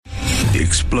The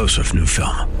explosive new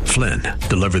film, Flynn,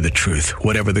 deliver the truth,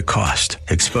 whatever the cost,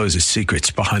 exposes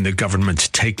secrets behind the government's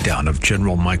takedown of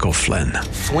General Michael Flynn.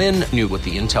 Flynn knew what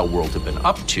the intel world had been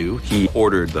up to. He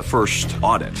ordered the first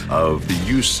audit of the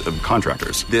use of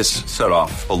contractors. This set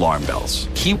off alarm bells.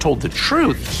 He told the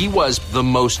truth. He was the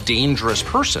most dangerous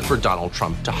person for Donald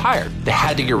Trump to hire. They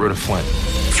had to get rid of Flynn.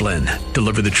 Flynn,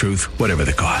 deliver the truth, whatever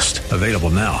the cost. Available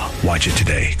now. Watch it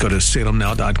today. Go to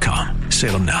salemnow.com.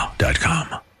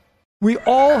 salemnow.com. We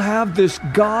all have this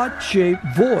God-shaped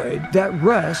void that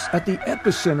rests at the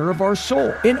epicenter of our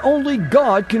soul, and only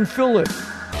God can fill it.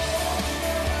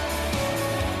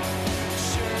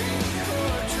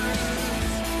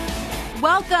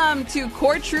 Welcome to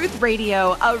Core Truth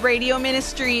Radio, a radio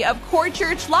ministry of Core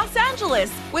Church Los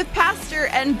Angeles with pastor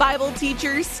and Bible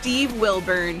teacher Steve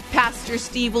Wilburn. Pastor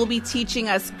Steve will be teaching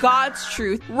us God's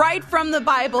truth right from the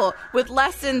Bible with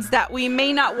lessons that we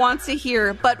may not want to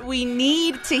hear, but we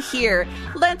need to hear.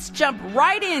 Let's jump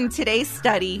right in today's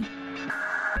study.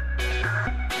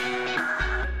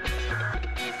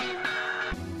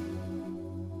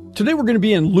 Today we're going to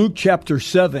be in Luke chapter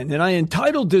 7, and I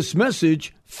entitled this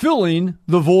message, Filling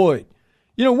the Void.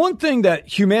 You know, one thing that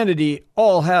humanity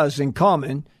all has in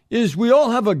common is we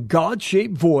all have a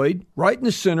God-shaped void right in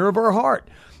the center of our heart.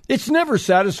 It's never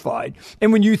satisfied,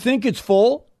 and when you think it's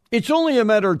full, it's only a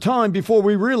matter of time before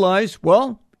we realize,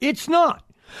 well, it's not.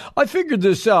 I figured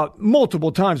this out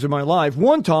multiple times in my life.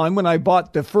 One time when I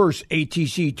bought the first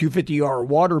ATC 250R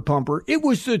water pumper, it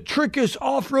was the trickiest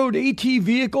off-road AT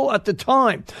vehicle at the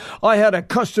time. I had a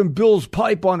custom Bill's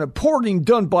pipe on a porting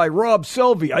done by Rob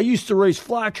Selvey. I used to race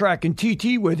flat track and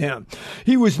TT with him.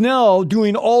 He was now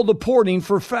doing all the porting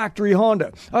for factory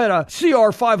Honda. I had a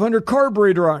CR500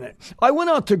 carburetor on it. I went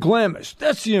out to Glamis,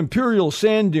 that's the Imperial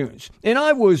Sand Dunes, and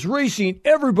I was racing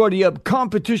everybody up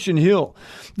Competition Hill.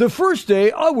 The first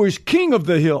day, I was king of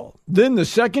the hill. Then the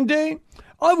second day,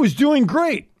 I was doing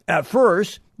great at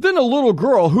first. Then a little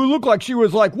girl who looked like she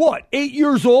was 8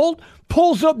 years old,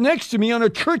 pulls up next to me on a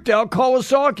tricked out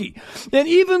Kawasaki. And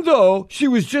even though she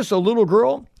was just a little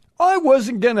girl, I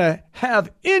wasn't going to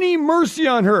have any mercy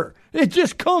on her. It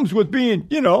just comes with being,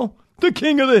 the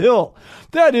king of the hill.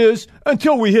 That is,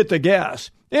 until we hit the gas.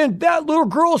 And that little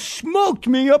girl smoked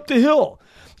me up the hill.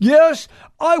 Yes,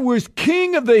 I was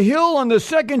king of the hill on the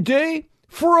second day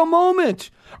for a moment.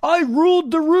 I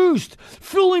ruled the roost,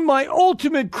 filling my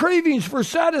ultimate cravings for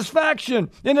satisfaction,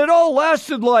 and it all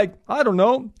lasted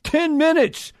 10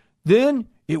 minutes. Then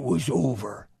it was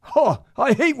over.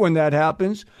 I hate when that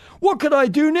happens. What could I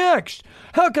do next?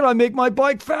 How could I make my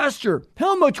bike faster?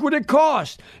 How much would it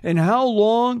cost? And how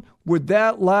long would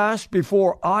that last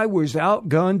before I was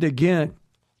outgunned again?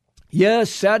 Yes,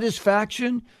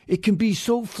 satisfaction, it can be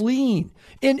so fleeting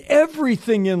in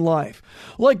everything in life.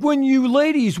 Like when you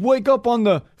ladies wake up on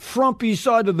the frumpy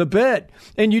side of the bed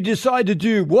and you decide to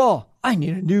do, I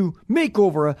need a new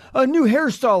makeover, a new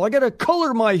hairstyle. I got to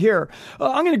color my hair.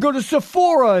 I'm going to go to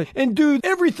Sephora and do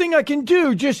everything I can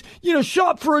do. Just,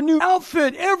 shop for a new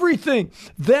outfit, everything.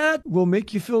 That will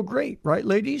make you feel great, right,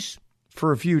 ladies?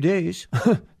 For a few days.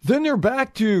 Then they're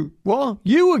back to,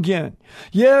 you again.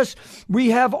 Yes, we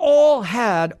have all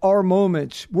had our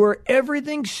moments where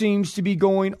everything seems to be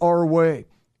going our way.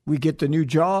 We get the new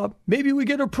job. Maybe we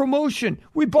get a promotion.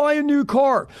 We buy a new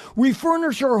car. We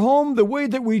furnish our home the way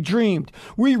that we dreamed.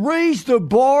 We raise the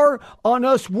bar on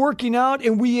us working out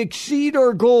and we exceed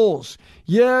our goals.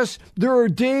 Yes, there are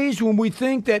days when we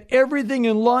think that everything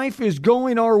in life is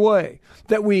going our way,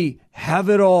 that we have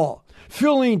it all.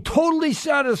 Feeling totally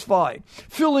satisfied,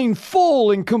 feeling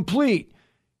full and complete.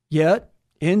 Yet,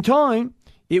 in time,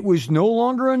 it was no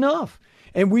longer enough,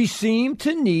 and we seem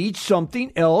to need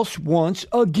something else once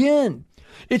again.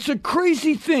 It's a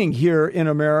crazy thing here in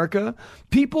America.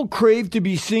 People crave to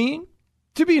be seen,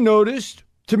 to be noticed,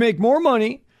 to make more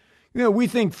money. We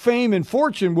think fame and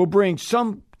fortune will bring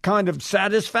some kind of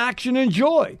satisfaction and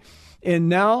joy. And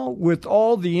now, with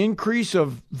all the increase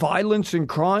of violence and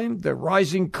crime, the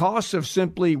rising costs of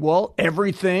simply,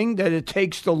 everything that it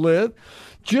takes to live,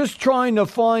 just trying to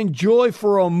find joy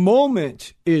for a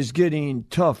moment is getting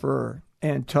tougher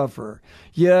and tougher.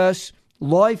 Yes,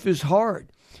 life is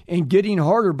hard and getting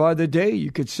harder by the day,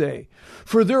 you could say.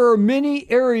 For there are many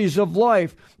areas of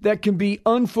life that can be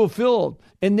unfulfilled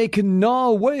and they can gnaw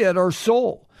away at our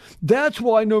soul. That's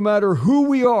why no matter who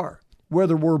we are,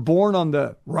 whether we're born on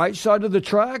the right side of the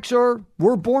tracks or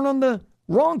we're born on the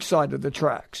wrong side of the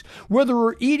tracks, whether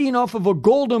we're eating off of a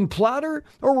golden platter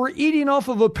or we're eating off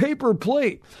of a paper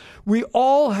plate, we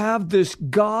all have this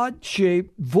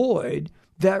God-shaped void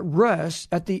that rests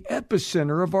at the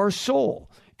epicenter of our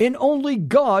soul, and only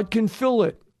God can fill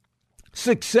it.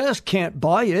 Success can't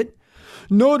buy it.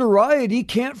 Notoriety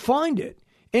can't find it,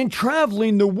 and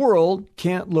traveling the world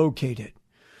can't locate it.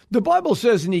 The Bible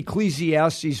says in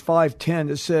Ecclesiastes 5:10,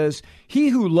 it says, "He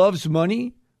who loves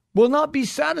money will not be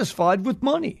satisfied with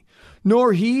money,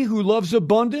 nor he who loves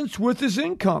abundance with his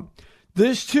income.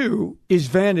 This too is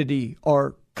vanity,"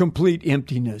 or complete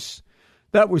emptiness.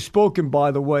 That was spoken,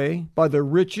 by the way, by the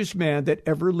richest man that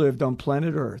ever lived on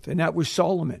planet Earth, and that was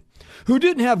Solomon, who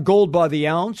didn't have gold by the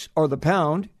ounce or the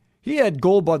pound. He had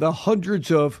gold by the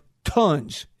hundreds of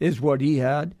tons, is what he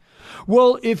had.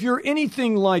 Well, if you're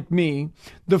anything like me,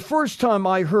 the first time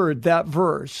I heard that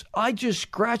verse, I just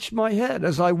scratched my head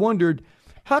as I wondered,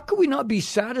 how could we not be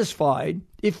satisfied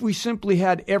if we simply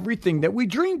had everything that we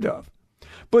dreamed of?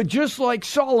 But just like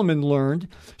Solomon learned,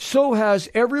 so has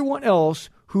everyone else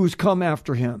who's come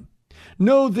after him.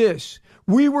 Know this,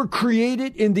 we were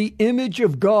created in the image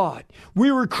of God.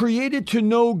 We were created to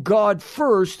know God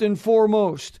first and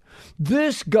foremost.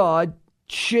 This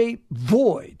God-shaped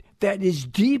void that is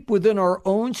deep within our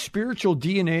own spiritual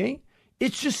DNA,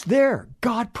 it's just there.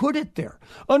 God put it there.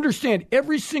 Understand,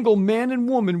 every single man and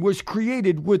woman was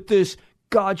created with this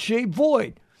God-shaped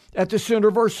void at the center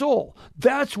of our soul.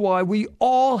 That's why we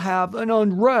all have an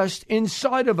unrest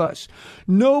inside of us.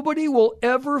 Nobody will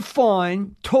ever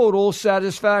find total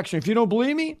satisfaction. If you don't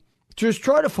believe me, just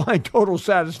try to find total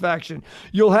satisfaction.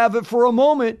 You'll have it for a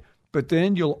moment, but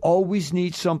then you'll always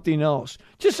need something else.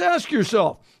 Just ask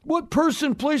yourself, what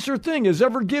person, place, or thing has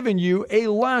ever given you a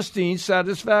lasting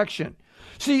satisfaction?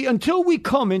 See, until we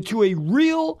come into a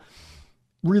real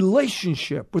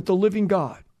relationship with the living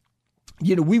God,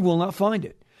 we will not find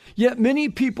it. Yet many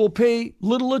people pay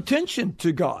little attention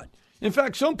to God. In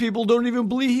fact, some people don't even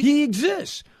believe he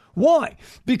exists. Why?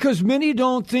 Because many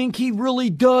don't think he really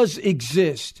does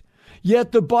exist.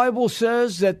 Yet the Bible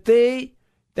says that they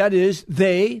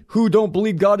who don't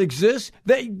believe God exists,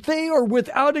 they are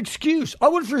without excuse. I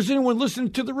wonder if there's anyone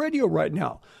listening to the radio right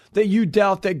now that you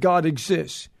doubt that God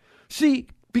exists. See,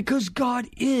 because God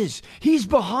is. He's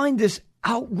behind this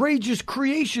outrageous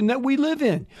creation that we live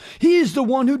in. He is the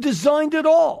one who designed it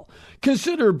all.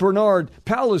 Consider Bernard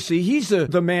Palissy. He's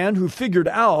the man who figured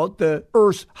out the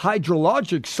Earth's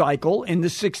hydrologic cycle in the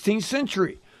 16th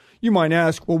century. You might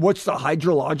ask, well, what's the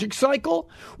hydrologic cycle?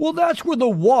 Well, that's where the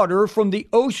water from the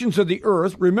oceans of the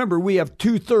earth, remember we have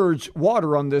 2/3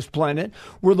 water on this planet,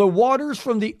 where the waters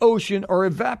from the ocean are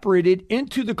evaporated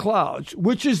into the clouds,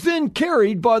 which is then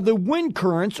carried by the wind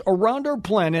currents around our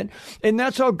planet, and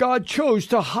that's how God chose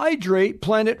to hydrate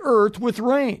planet Earth with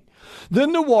rain.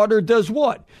 Then the water does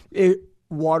what? It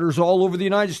waters all over the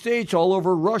United States, all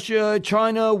over Russia,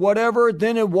 China, whatever.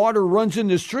 Then the water runs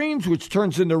into streams, which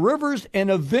turns into rivers. And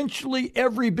eventually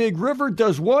every big river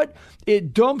does what?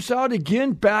 It dumps out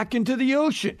again back into the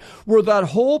ocean, where that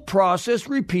whole process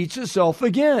repeats itself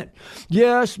again.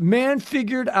 Yes, man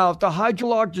figured out the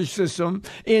hydrologic system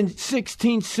in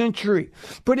 16th century.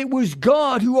 But it was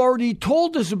God who already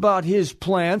told us about his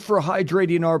plan for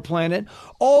hydrating our planet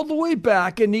all the way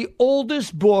back in the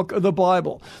oldest book of the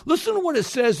Bible. Listen to what it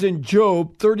says in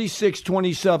Job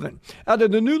 36:27. Out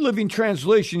of the New Living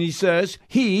Translation, he says,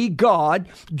 he, God,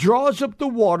 draws up the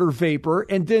water vapor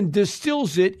and then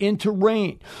distills it into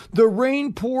rain. The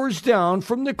rain pours down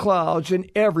from the clouds and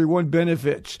everyone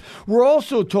benefits. We're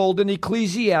also told in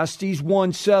Ecclesiastes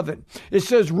 1:7. It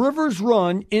says, rivers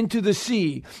run into the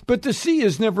sea, but the sea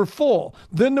is never full.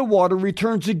 Then the water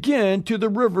returns again to the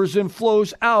rivers and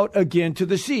flows out again to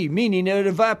the sea, meaning it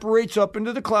evaporates up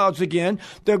into the clouds again.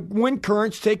 The wind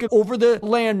currents take it over the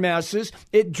land masses.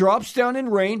 It drops down in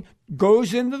rain,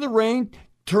 goes into the rain,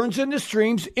 turns into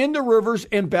streams, into rivers,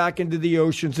 and back into the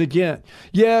oceans again.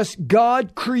 Yes,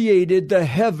 God created the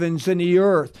heavens and the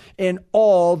earth and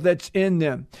all that's in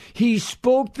them. He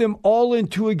spoke them all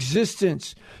into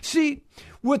existence. See,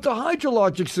 with the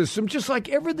hydrologic system, just like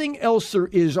everything else there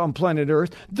is on planet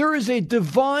Earth, there is a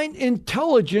divine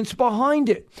intelligence behind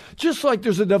it. Just like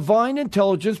there's a divine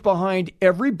intelligence behind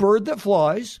every bird that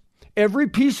flies, every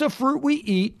piece of fruit we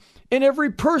eat, and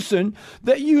every person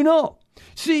that you know.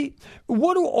 See,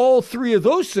 what do all three of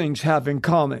those things have in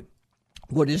common?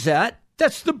 What is that?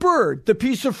 That's the bird, the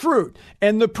piece of fruit,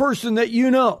 and the person that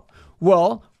you know.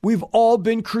 Well, we've all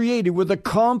been created with a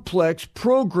complex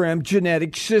programmed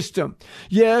genetic system.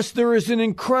 Yes, there is an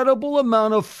incredible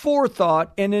amount of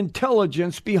forethought and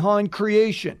intelligence behind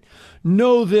creation.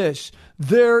 Know this,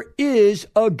 there is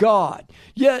a God.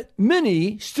 Yet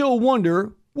many still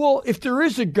wonder, well, if there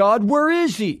is a God, where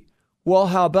is he? Well,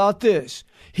 how about this?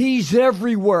 He's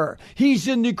everywhere. He's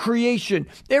in the creation.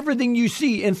 Everything you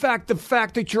see. In fact, the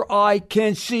fact that your eye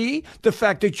can see, the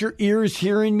fact that your ear is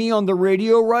hearing me on the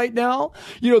radio right now,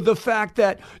 the fact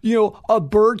that, a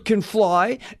bird can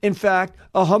fly. In fact,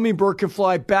 a hummingbird can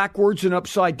fly backwards and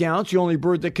upside down. It's the only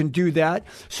bird that can do that.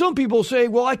 Some people say,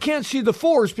 well, I can't see the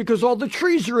forest because all the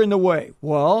trees are in the way.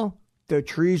 Well, the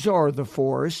trees are the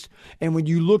forest. And when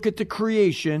you look at the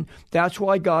creation, that's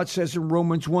why God says in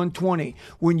Romans 1:20,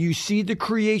 when you see the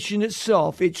creation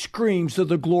itself, it screams of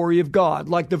the glory of God.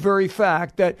 Like the very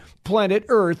fact that planet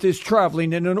Earth is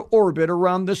traveling in an orbit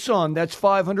around the sun that's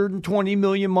 520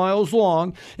 million miles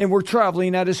long, and we're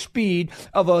traveling at a speed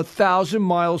of 1,000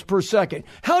 miles per second.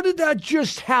 How did that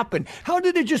just happen? How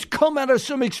did it just come out of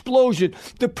some explosion?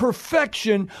 The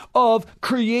perfection of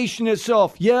creation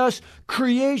itself. Yes,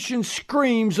 creation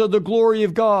screams of the glory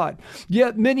of God.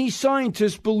 Yet many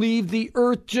scientists believe the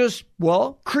earth just,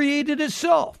 created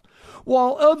itself,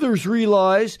 while others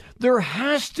realize there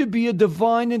has to be a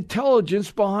divine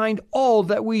intelligence behind all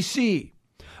that we see.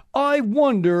 I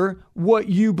wonder what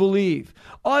you believe.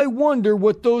 I wonder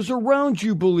what those around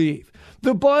you believe.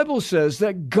 The Bible says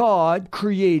that God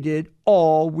created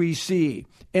all we see,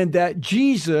 and that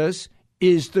Jesus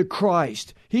is the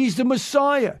Christ. He's the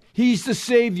Messiah. He's the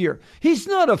Savior. He's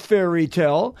not a fairy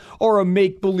tale or a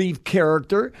make-believe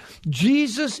character.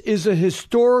 Jesus is a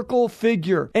historical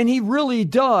figure, and he really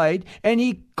died, and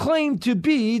he claimed to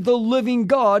be the living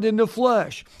God in the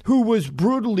flesh, who was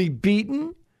brutally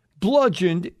beaten,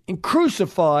 bludgeoned, and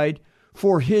crucified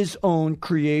for his own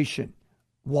creation.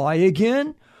 Why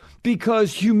again?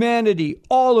 Because humanity,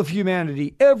 all of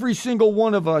humanity, every single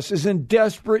one of us is in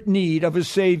desperate need of a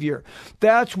Savior.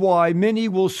 That's why many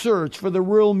will search for the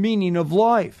real meaning of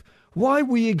life, why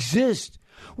we exist.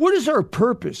 What is our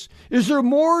purpose? Is there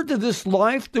more to this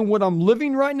life than what I'm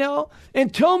living right now?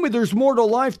 And tell me there's more to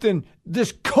life than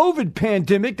this COVID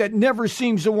pandemic that never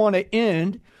seems to want to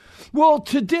end. Well,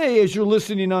 today, as you're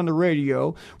listening on the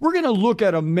radio, we're going to look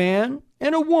at a man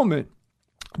and a woman.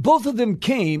 Both of them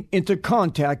came into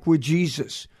contact with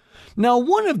Jesus. Now,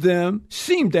 one of them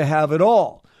seemed to have it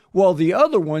all, while the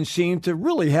other one seemed to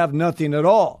really have nothing at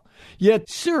all. Yet,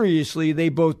 seriously, they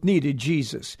both needed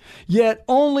Jesus. Yet,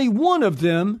 only one of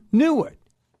them knew it.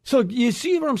 So, you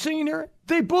see what I'm saying here?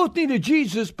 They both needed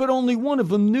Jesus, but only one of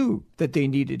them knew that they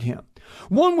needed him.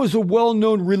 One was a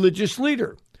well-known religious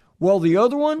leader, while the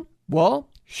other one,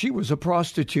 she was a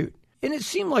prostitute. And it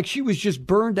seemed like she was just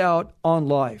burned out on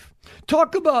life.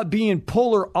 Talk about being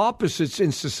polar opposites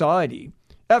in society.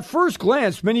 At first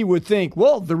glance, many would think,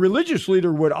 the religious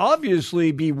leader would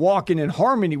obviously be walking in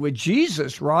harmony with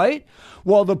Jesus, right?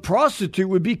 While the prostitute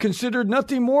would be considered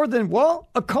nothing more than,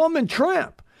 a common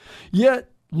tramp.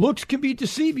 Yet, looks can be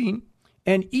deceiving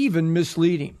and even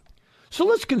misleading. So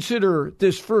let's consider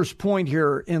this first point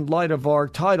here in light of our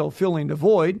title, Filling the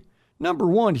Void. Number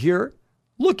one here,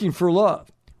 looking for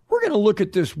love. We're going to look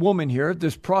at this woman here,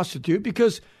 this prostitute,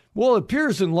 because, it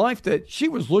appears in life that she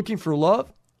was looking for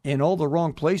love in all the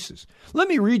wrong places. Let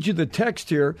me read you the text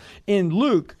here in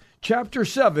Luke chapter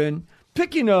 7,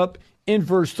 picking up in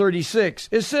verse 36.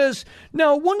 It says,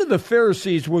 "Now one of the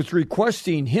Pharisees was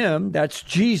requesting him," that's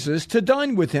Jesus, "to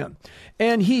dine with him.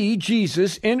 And he,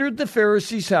 Jesus, entered the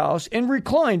Pharisee's house and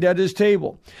reclined at his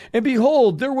table. And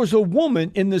behold, there was a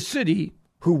woman in the city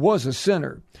who was a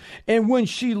sinner. And when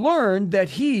she learned that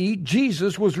he,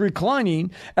 Jesus, was reclining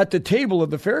at the table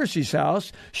of the Pharisee's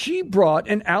house, she brought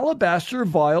an alabaster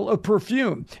vial of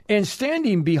perfume, and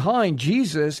standing behind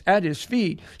Jesus at his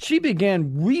feet, she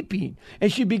began weeping,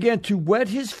 and she began to wet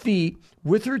his feet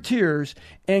with her tears,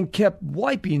 and kept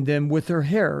wiping them with her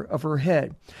hair of her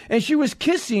head. And she was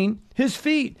kissing his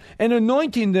feet and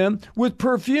anointing them with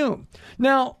perfume.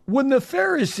 Now, when the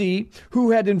Pharisee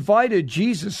who had invited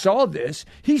Jesus saw this,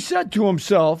 he said to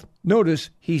himself,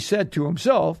 notice, he said to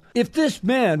himself, if this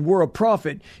man were a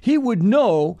prophet, he would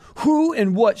know who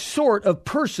and what sort of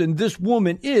person this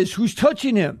woman is who's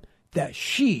touching him, that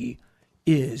she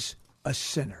is a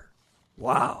sinner.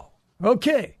 Wow.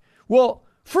 Okay. Well,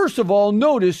 first of all,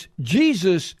 notice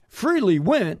Jesus freely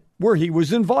went where he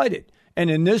was invited. And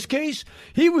in this case,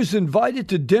 he was invited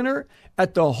to dinner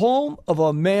at the home of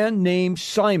a man named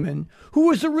Simon, who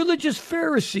was a religious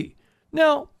Pharisee.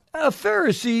 Now, a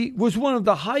Pharisee was one of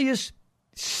the highest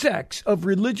sects of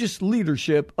religious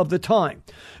leadership of the time,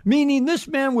 meaning this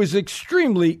man was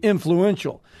extremely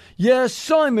influential. Yes,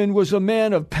 Simon was a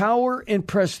man of power and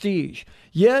prestige.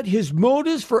 Yet his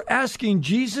motives for asking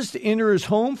Jesus to enter his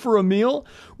home for a meal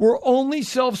were only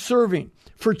self-serving.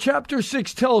 For chapter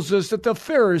 6 tells us that the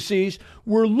Pharisees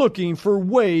were looking for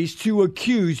ways to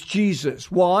accuse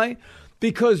Jesus. Why?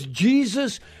 Because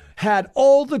Jesus had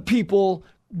all the people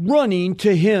running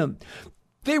to him.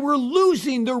 They were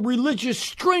losing their religious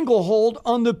stranglehold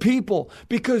on the people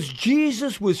because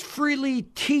Jesus was freely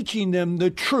teaching them the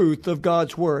truth of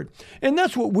God's word. And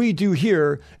that's what we do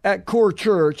here at Core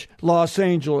Church, Los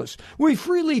Angeles. We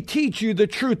freely teach you the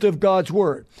truth of God's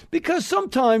word because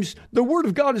sometimes the word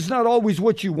of God is not always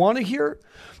what you want to hear,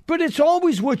 but it's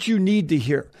always what you need to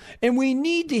hear. And we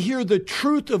need to hear the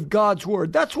truth of God's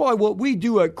word. That's why what we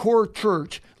do at Core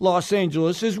Church Los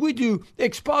Angeles is we do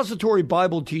expository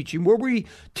Bible teaching where we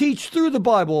teach through the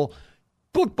Bible,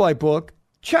 book by book,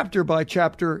 chapter by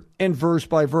chapter, and verse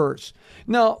by verse.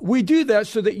 Now, we do that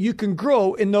so that you can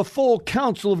grow in the full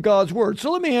counsel of God's word.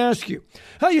 So let me ask you,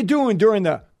 how you doing during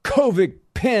the COVID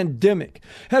pandemic?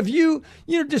 Have you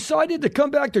decided to come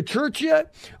back to church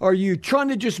yet? Are you trying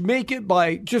to just make it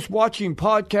by just watching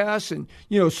podcasts and,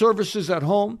 services at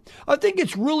home? I think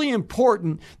it's really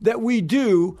important that we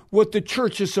do what the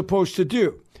church is supposed to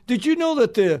do. Did you know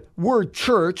that the word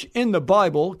church in the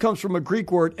Bible comes from a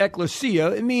Greek word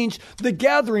ekklesia? It means the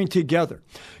gathering together.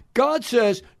 God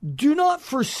says, do not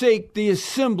forsake the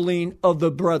assembling of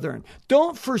the brethren.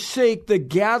 Don't forsake the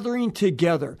gathering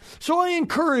together. So I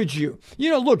encourage you,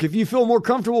 look, if you feel more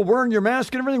comfortable wearing your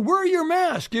mask and everything, wear your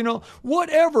mask,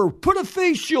 whatever. Put a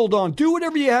face shield on. Do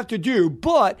whatever you have to do.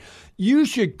 But you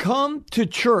should come to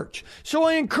church. So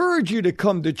I encourage you to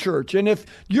come to church. And if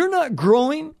you're not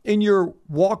growing in your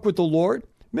walk with the Lord,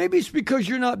 maybe it's because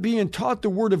you're not being taught the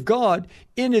Word of God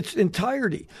in its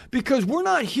entirety. Because we're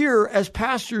not here as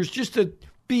pastors just to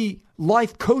be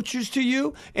life coaches to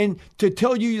you and to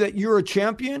tell you that you're a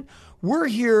champion. We're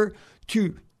here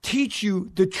to teach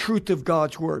you the truth of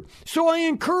God's word. So I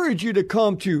encourage you to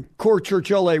come to Core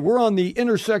Church LA. We're on the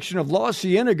intersection of La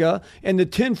Cienega and the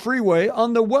 10 freeway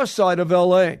on the west side of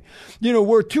LA.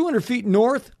 We're 200 feet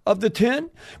north of the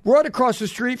 10. We're right across the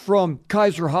street from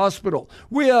Kaiser Hospital.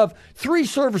 We have 3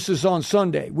 services on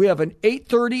Sunday. We have an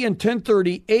 8:30 and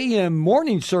 10:30 a.m.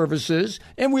 morning services,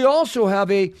 and we also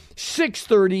have a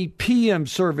 6:30 p.m.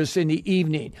 service in the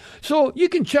evening. So you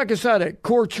can check us out at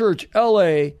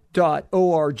corechurchla.org.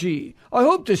 I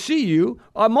hope to see you.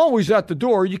 I'm always at the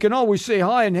door. You can always say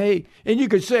hi and you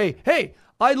can say, hey,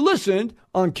 I listened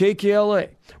on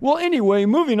KKLA. Well, anyway,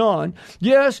 moving on.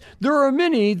 Yes, there are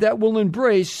many that will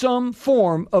embrace some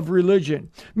form of religion.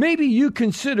 Maybe you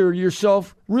consider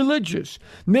yourself religious.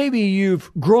 Maybe you've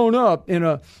grown up in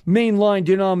a mainline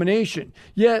denomination.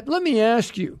 Yet, let me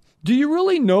ask you, do you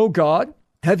really know God?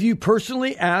 Have you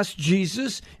personally asked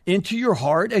Jesus into your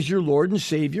heart as your Lord and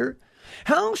Savior?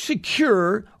 How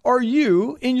secure are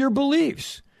you in your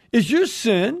beliefs? Is your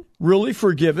sin really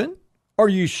forgiven? Are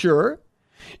you sure?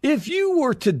 If you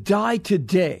were to die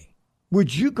today,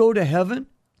 would you go to heaven?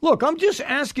 Look, I'm just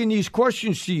asking these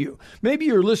questions to you. Maybe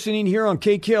you're listening here on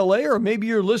KKLA, or maybe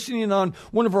you're listening on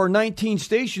one of our 19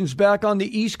 stations back on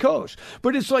the East Coast.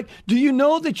 But it's like, do you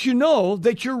know that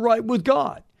you're right with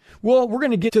God? Well, we're going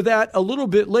to get to that a little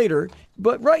bit later.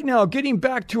 But right now, getting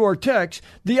back to our text,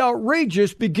 the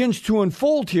outrageous begins to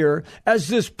unfold here as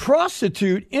this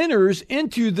prostitute enters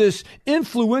into this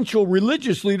influential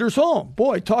religious leader's home.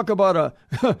 Boy, talk about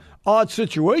a odd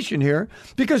situation here,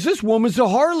 because this woman's a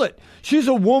harlot. She's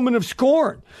a woman of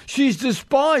scorn. She's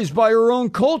despised by her own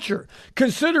culture,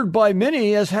 considered by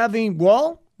many as having,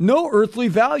 no earthly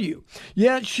value.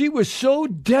 Yet she was so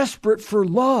desperate for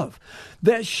love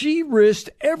that she risked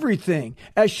everything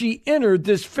as she entered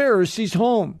this Pharisee's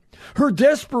home. Her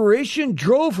desperation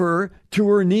drove her to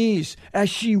her knees as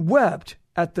she wept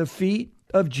at the feet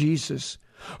of Jesus.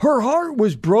 Her heart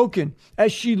was broken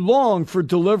as she longed for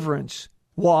deliverance.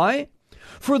 Why?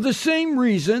 For the same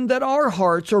reason that our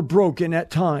hearts are broken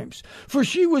at times. For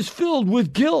she was filled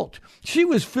with guilt. She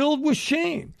was filled with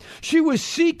shame. She was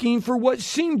seeking for what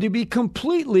seemed to be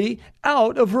completely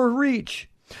out of her reach.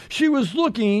 She was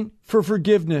looking for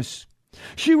forgiveness.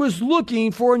 She was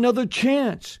looking for another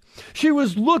chance. She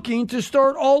was looking to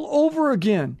start all over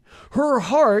again. Her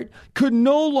heart could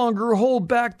no longer hold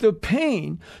back the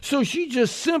pain, so she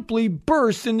just simply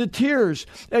burst into tears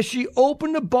as she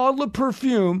opened a bottle of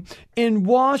perfume and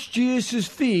washed Jesus'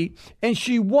 feet, and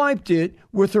she wiped it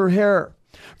with her hair.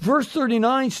 Verse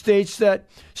 39 states that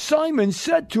Simon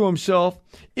said to himself,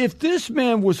 if this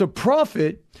man was a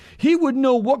prophet, he would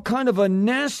know what kind of a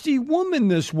nasty woman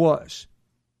this was.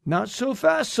 Not so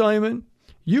fast, Simon.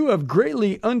 You have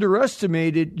greatly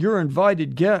underestimated your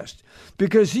invited guest,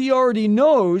 because he already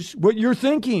knows what you're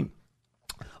thinking.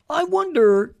 I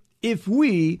wonder if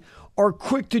we are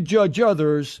quick to judge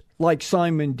others like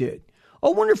Simon did. I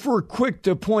wonder if we're quick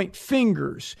to point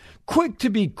fingers, quick to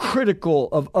be critical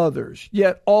of others,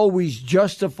 yet always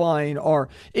justifying or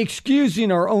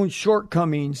excusing our own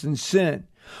shortcomings and sin.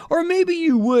 Or maybe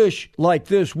you wish, like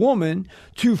this woman,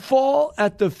 to fall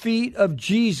at the feet of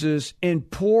Jesus and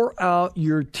pour out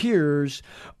your tears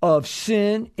of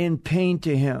sin and pain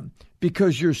to him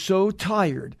because you're so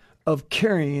tired of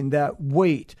carrying that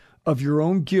weight of your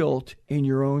own guilt and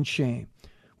your own shame.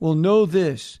 Well, know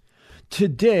this.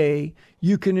 Today,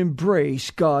 you can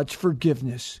embrace God's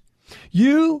forgiveness.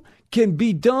 You can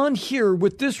be done here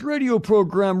with this radio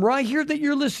program right here that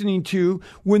you're listening to.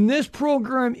 When this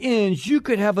program ends, you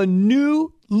could have a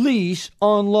new lease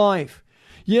on life.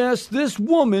 Yes, this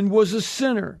woman was a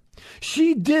sinner.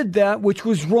 She did that which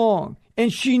was wrong,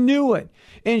 and she knew it.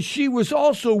 And she was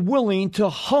also willing to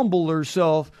humble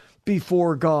herself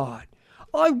before God.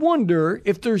 I wonder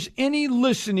if there's any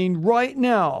listening right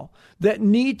now that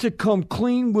need to come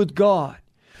clean with God.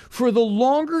 For the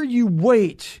longer you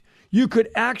wait, you could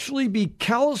actually be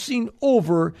callousing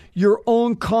over your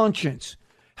own conscience.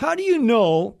 How do you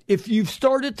know if you've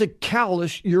started to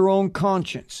callous your own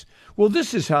conscience? Well,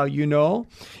 this is how you know.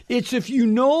 It's if you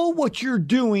know what you're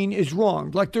doing is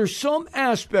wrong. Like there's some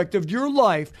aspect of your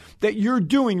life that you're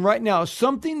doing right now,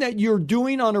 something that you're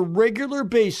doing on a regular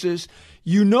basis.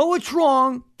 You know it's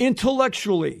wrong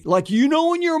intellectually. Like you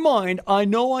know in your mind, I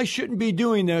know I shouldn't be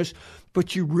doing this,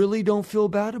 but you really don't feel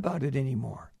bad about it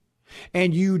anymore.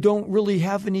 And you don't really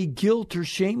have any guilt or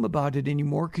shame about it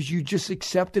anymore because you just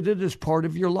accepted it as part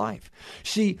of your life.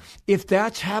 See, if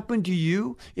that's happened to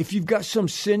you, if you've got some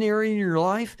sin area in your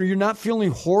life, or you're not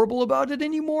feeling horrible about it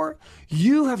anymore,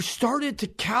 you have started to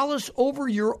callous over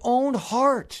your own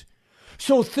heart.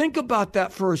 So think about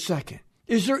that for a second.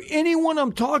 Is there anyone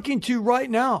I'm talking to right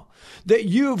now that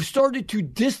you have started to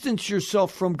distance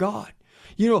yourself from God?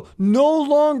 No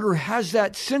longer has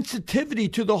that sensitivity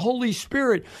to the Holy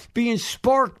Spirit being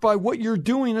sparked by what you're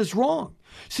doing is wrong.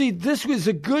 See, this was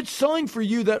a good sign for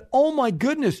you that, oh my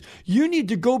goodness, you need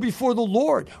to go before the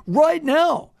Lord right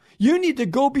now. You need to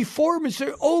go before him and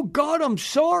say, oh God, I'm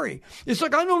sorry. It's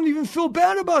like, I don't even feel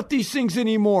bad about these things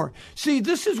anymore. See,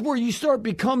 this is where you start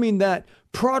becoming that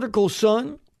prodigal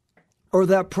son or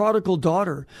that prodigal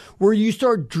daughter, where you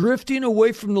start drifting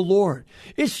away from the Lord.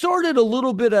 It started a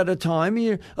little bit at a time,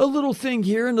 a little thing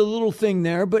here and a little thing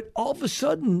there, but all of a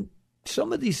sudden,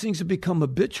 some of these things have become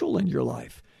habitual in your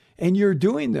life, and you're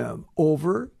doing them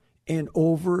over and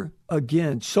over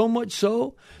again. So much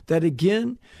so that,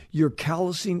 again, you're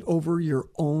callousing over your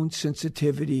own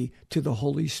sensitivity to the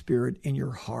Holy Spirit in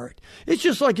your heart. It's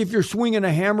just like if you're swinging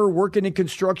a hammer, working in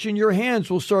construction, your hands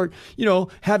will start,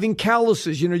 having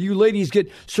calluses. You ladies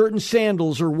get certain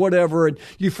sandals or whatever, and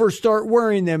you first start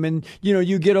wearing them, and,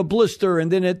 you get a blister, and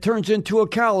then it turns into a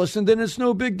callus, and then it's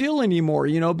no big deal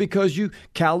anymore, because you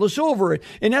callus over it.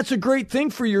 And that's a great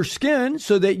thing for your skin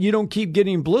so that you don't keep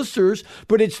getting blisters,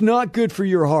 but it's not good for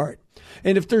your heart.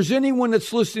 And if there's anyone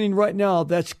that's listening right now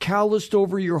that's calloused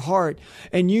over your heart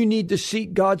and you need to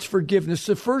seek God's forgiveness,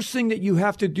 the first thing that you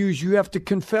have to do is you have to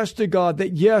confess to God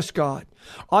that, yes, God,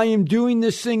 I am doing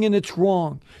this thing and it's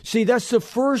wrong. See, that's the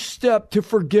first step to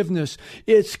forgiveness.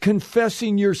 It's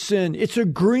confessing your sin. It's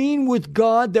agreeing with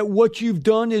God that what you've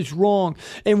done is wrong.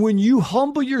 And when you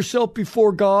humble yourself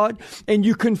before God and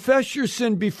you confess your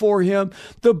sin before him,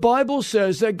 the Bible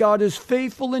says that God is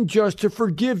faithful and just to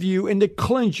forgive you and to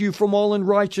cleanse you from all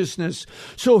unrighteousness.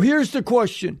 So here's the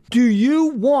question. Do you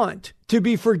want to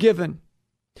be forgiven?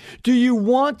 Do you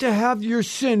want to have your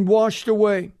sin washed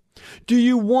away? Do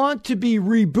you want to be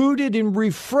rebooted and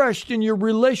refreshed in your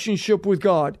relationship with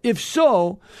God? If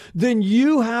so, then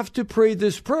you have to pray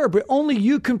this prayer, but only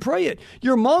you can pray it.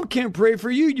 Your mom can't pray it for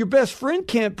you. Your best friend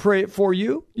can't pray it for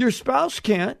you. Your spouse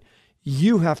can't.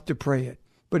 You have to pray it.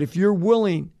 But if you're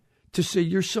willing to say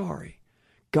you're sorry,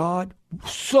 God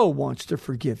so wants to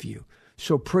forgive you.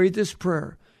 So pray this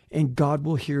prayer and God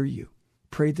will hear you.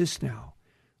 Pray this now.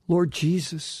 Lord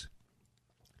Jesus,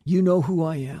 you know who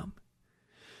I am.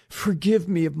 Forgive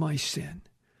me of my sin.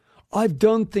 I've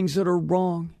done things that are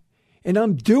wrong, and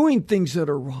I'm doing things that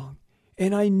are wrong,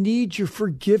 and I need your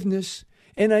forgiveness,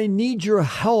 and I need your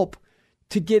help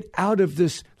to get out of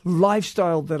this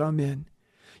lifestyle that I'm in.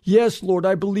 Yes, Lord,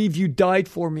 I believe you died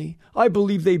for me. I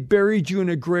believe they buried you in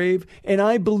a grave, and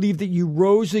I believe that you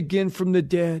rose again from the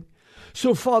dead.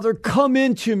 So, Father, come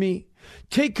into me.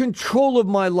 Take control of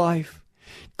my life.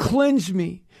 Cleanse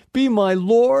me. Be my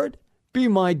Lord. Be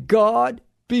my God.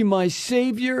 Be my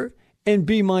Savior and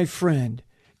be my friend,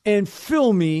 and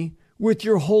fill me with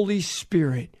your Holy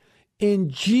Spirit. In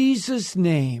Jesus'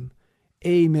 name,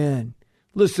 amen.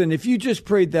 Listen, if you just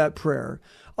prayed that prayer,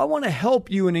 I want to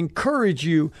help you and encourage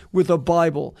you with a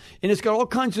Bible. And it's got all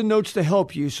kinds of notes to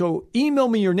help you. So email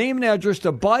me your name and address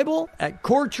to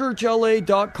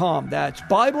Bible@corechurchla.com. That's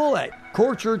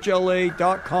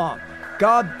Bible@corechurchla.com.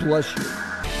 God bless you.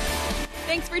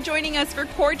 Thanks for joining us for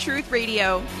Core Truth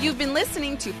Radio. You've been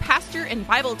listening to pastor and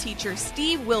Bible teacher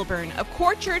Steve Wilburn of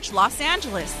Core Church Los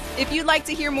Angeles. If you'd like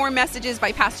to hear more messages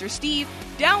by Pastor Steve,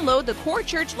 download the Core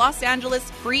Church Los Angeles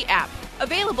free app,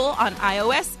 available on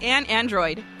iOS and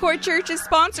Android. Core Church is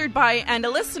sponsored by and a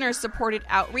listener-supported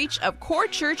outreach of Core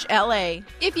Church LA.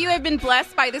 If you have been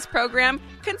blessed by this program,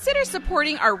 consider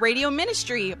supporting our radio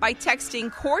ministry by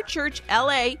texting Core Church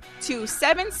LA to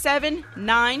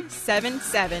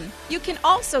 77977. You can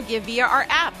also give via our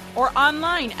app or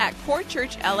online at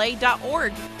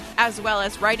corechurchla.org, as well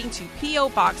as writing to P.O.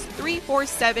 Box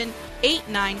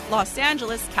 34789, Los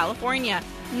Angeles, California,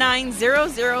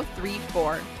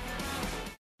 90034.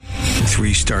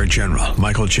 Three-star General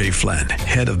Michael J. Flynn,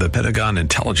 head of the Pentagon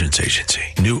Intelligence Agency,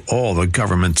 knew all the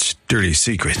government's dirty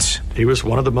secrets. He was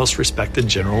one of the most respected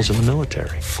generals in the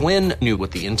military. Flynn knew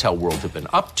what the intel world had been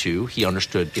up to. He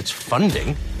understood its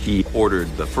funding. He ordered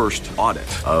the first audit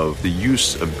of the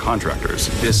use of contractors.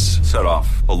 This set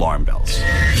off alarm bells.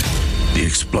 The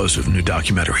explosive new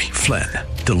documentary, Flynn,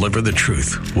 Deliver the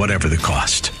Truth, Whatever the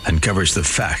Cost, uncovers the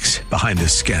facts behind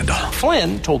this scandal.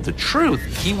 Flynn told the truth.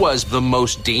 He was the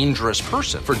most dangerous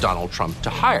person for Donald Trump to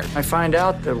hire. I find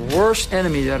out the worst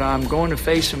enemy that I'm going to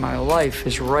face in my life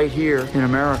is right here in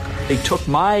America. They took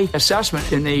my assessment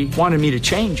and they wanted me to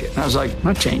change it. And I was like, I'm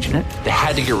not changing it. They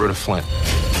had to get rid of Flynn.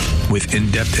 With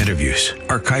in-depth interviews,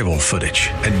 archival footage,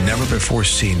 and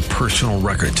never-before-seen personal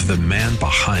records of the man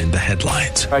behind the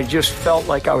headlines. I just felt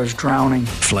like I was drowning.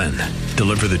 Flynn,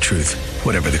 Deliver the Truth,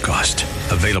 Whatever the Cost.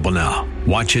 Available now.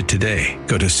 Watch it today.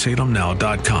 Go to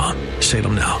salemnow.com.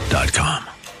 salemnow.com.